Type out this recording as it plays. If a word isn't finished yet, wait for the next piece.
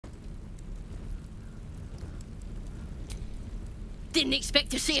Didn't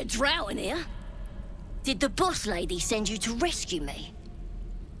expect to see a drow in here. Did the boss lady send you to rescue me?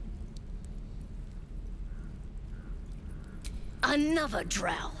 Another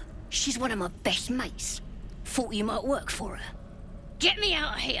drow. She's one of my best mates. Thought you might work for her. Get me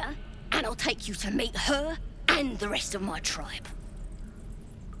out of here, and I'll take you to meet her and the rest of my tribe.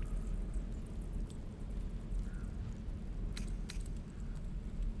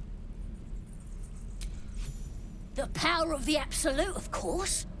 The power of the Absolute, of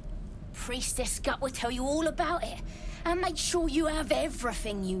course. Priestess Gut will tell you all about it, and make sure you have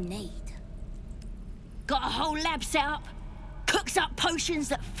everything you need. Got a whole lab set up. Cooks up potions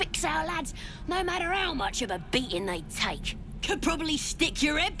that fix our lads, no matter how much of a beating they take. Could probably stick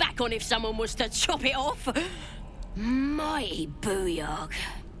your head back on if someone was to chop it off. Mighty booyog.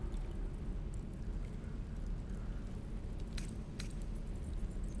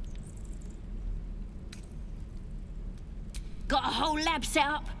 Got a whole lab set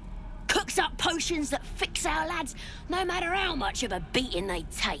up. Cooks up potions that fix our lads, no matter how much of a beating they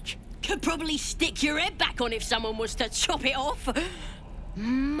take. Could probably stick your head back on if someone was to chop it off.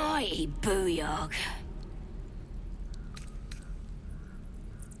 Mighty booyog.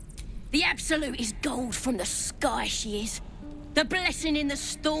 The Absolute is gold from the sky, she is. The blessing in the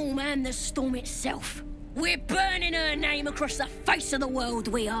storm and the storm itself. We're burning her name across the face of the world,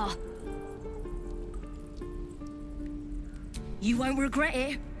 we are. You won't regret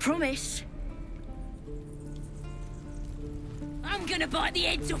it, promise. I'm gonna bite the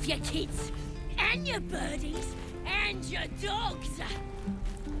heads off your kids, and your birdies, and your dogs.